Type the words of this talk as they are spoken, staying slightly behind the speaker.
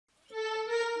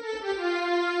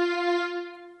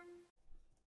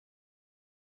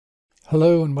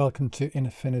Hello and welcome to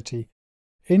Affinity.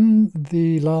 In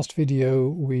the last video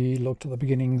we looked at the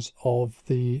beginnings of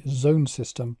the zone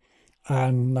system,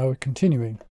 and now we're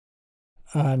continuing.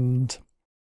 And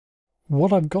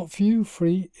what I've got for you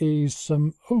free is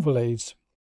some overlays,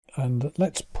 and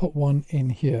let's put one in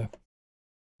here.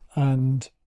 And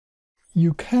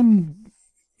you can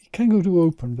go to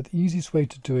open, but the easiest way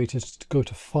to do it is to go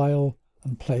to File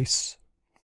and Place,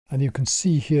 and you can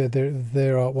see here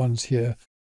there are ones here.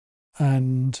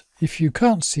 And if you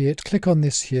can't see it, click on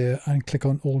this here and click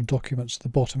on all documents at the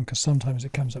bottom, because sometimes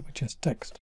it comes up with just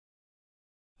text.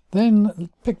 Then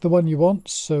pick the one you want.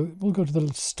 So we'll go to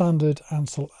the standard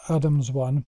Ansel Adams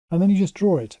one, and then you just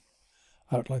draw it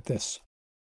out like this.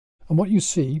 And what you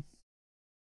see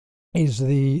is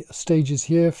the stages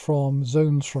here from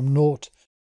zones from 0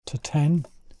 to 10.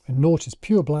 And 0 is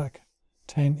pure black,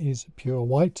 10 is pure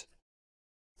white.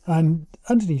 And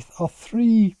underneath are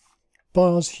 3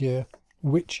 bars here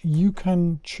which you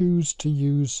can choose to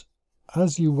use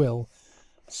as you will.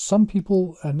 Some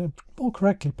people, and more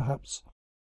correctly perhaps,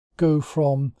 go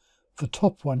from the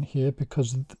top one here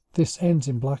because this ends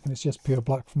in black and it's just pure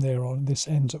black from there on. This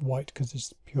ends at white because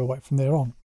it's pure white from there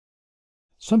on.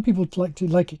 Some people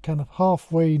like it kind of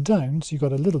halfway down, so you've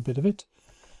got a little bit of it,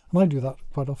 and I do that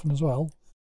quite often as well.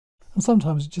 And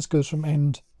sometimes it just goes from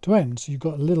end to end, so you've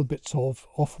got a little bits of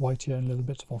off-white here and little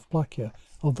bits of off-black here,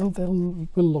 although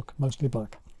will look mostly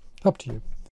black. Up to you.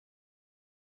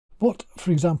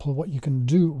 For example, what you can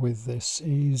do with this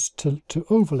is to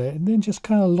overlay it and then just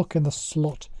kind of look in the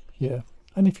slot here.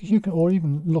 And if you can, or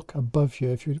even look above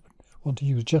here if you want to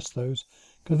use just those,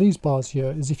 because these bars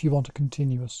here is if you want a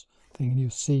continuous thing and you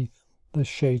see the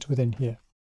shades within here.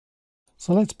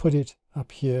 So let's put it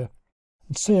up here.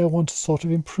 And say I want to sort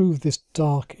of improve this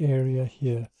dark area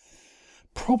here.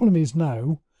 Problem is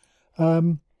now,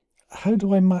 how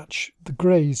do I match the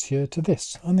greys here to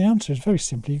this? And the answer is very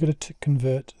simply, you've got to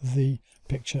convert the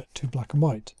picture to black and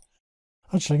white.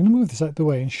 Actually, I'm going to move this out of the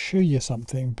way and show you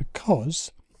something,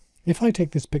 because if I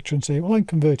take this picture and say, well, I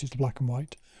convert it to black and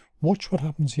white, watch what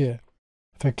happens here.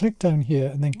 If I click down here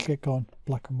and then click on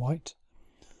black and white,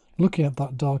 looking at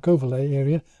that dark overlay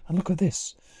area, and look at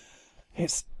this.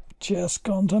 It's just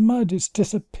gone to mud. It's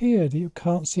disappeared. You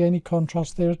can't see any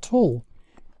contrast there at all.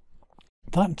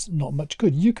 That's not much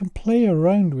good. You can play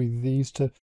around with these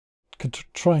to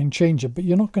try and change it, but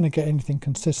you're not going to get anything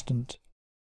consistent.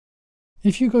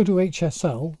 If you go to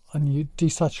HSL and you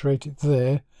desaturate it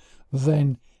there,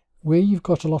 then where you've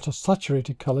got a lot of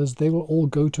saturated colours, they will all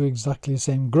go to exactly the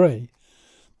same grey.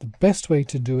 The best way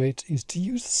to do it is to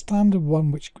use the standard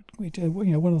one, which one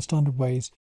of the standard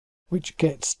ways, which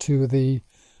gets to the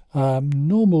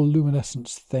normal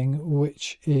luminescence thing,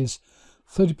 which is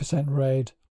 30%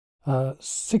 red,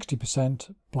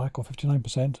 60% black or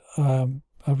 59%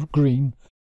 green,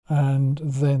 and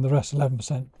then the rest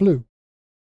 11% blue,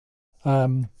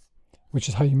 which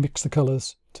is how you mix the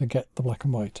colours to get the black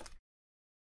and white.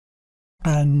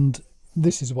 And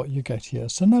this is what you get here.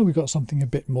 So now we've got something a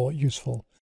bit more useful.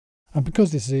 And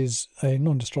because this is a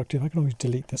non-destructive, I can always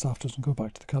delete this afterwards and go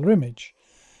back to the colour image.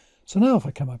 So now if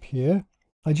I come up here,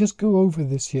 I just go over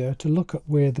this here to look at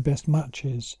where the best match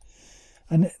is.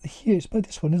 And here it's by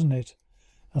this one, isn't it?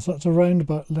 And so that's around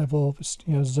about level,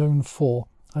 zone 4.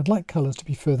 I'd like colours to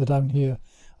be further down here,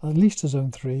 at least to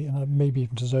zone 3 and maybe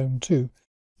even to zone 2.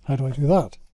 How do I do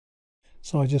that?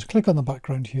 So I just click on the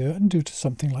background here and do to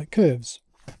something like curves.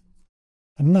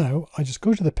 And now I just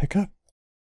go to the picker,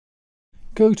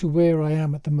 go to where I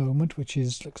am at the moment, which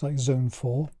looks like zone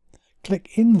 4.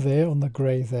 Click in there on the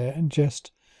grey there and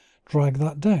just drag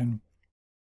that down.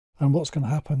 And what's going to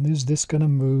happen is this going to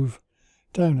move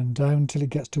down and down until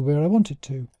it gets to where I want it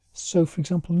to. So for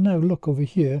example, now look over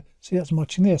here, see that's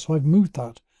matching there, so I've moved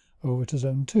that over to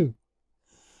zone 2,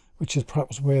 which is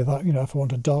perhaps where that, if I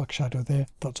want a dark shadow there,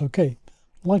 that's okay.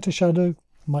 Lighter shadow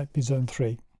might be zone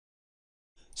 3.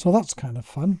 So that's kind of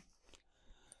fun.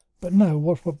 But now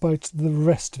what about the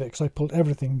rest of it? Because I pulled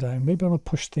everything down. Maybe I want to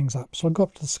push things up. So I go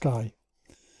up to the sky.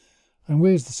 And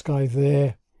where's the sky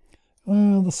there?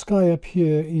 Well, the sky up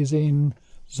here is in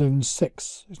zone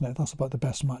 6, isn't it? That's about the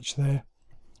best match there.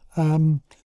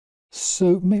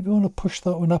 So maybe I want to push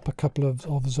that one up a couple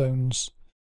of zones.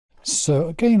 So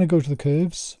again, I go to the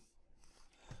curves,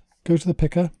 go to the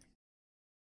picker,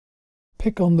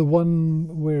 pick on the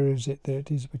one, where is it? There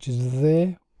it is, which is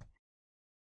there.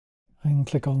 And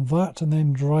click on that and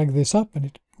then drag this up, and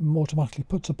it automatically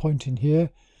puts a point in here.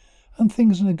 And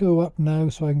things are going to go up now,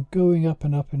 so I'm going up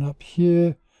and up and up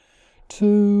here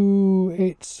to,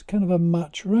 it's kind of a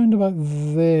match round about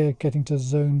there, getting to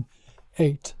zone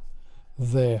 8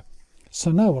 there.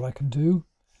 So now what I can do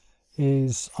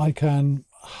is I can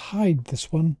hide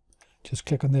this one. Just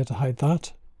click on there to hide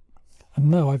that. And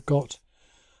now I've got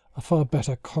a far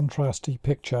better contrasty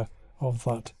picture of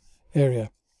that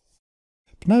area.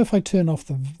 But now if I turn off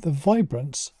the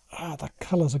vibrance, the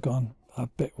colours are gone a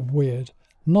bit weird.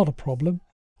 Not a problem.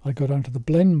 I go down to the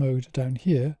blend mode down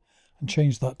here and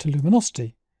change that to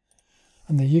luminosity.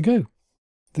 And there you go.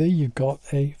 There you've got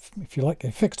a, if you like,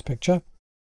 a fixed picture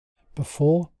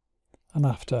before and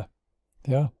after.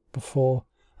 Yeah, before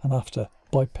and after,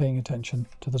 by paying attention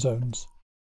to the zones.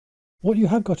 What you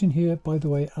have got in here, by the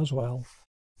way, as well,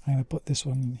 I'm going to put this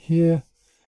one in here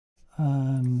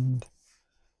and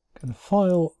going to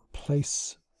file,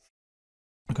 place.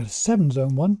 I've got a 7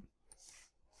 zone one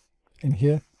in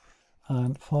here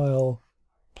and file,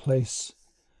 place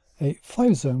a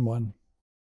 5 zone one.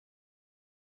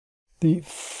 The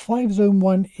 5 zone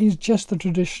one is just the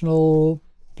traditional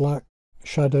black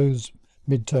shadows,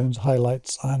 midtones,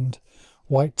 highlights and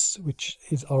whites, which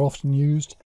are often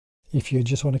used if you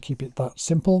just want to keep it that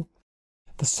simple.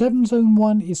 The 7 zone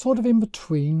one is sort of in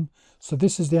between. So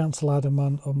this is the Ansel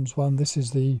Adams one. This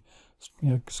is the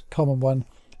common one.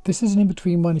 This is an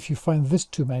in-between one if you find this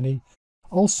too many.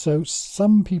 Also,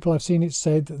 some people I've seen it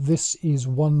said that this is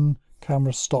one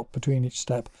camera stop between each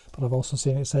step, but I've also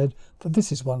seen it said that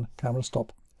this is one camera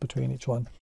stop between each one.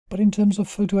 But in terms of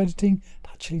photo editing, it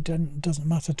actually doesn't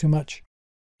matter too much.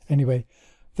 Anyway,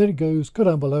 there it goes. Go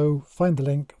down below, find the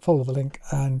link, follow the link,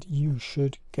 and you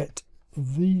should get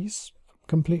these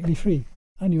completely free.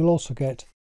 And you'll also get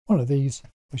one of these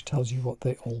which tells you what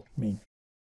they all mean.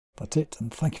 That's it,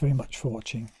 and thank you very much for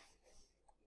watching.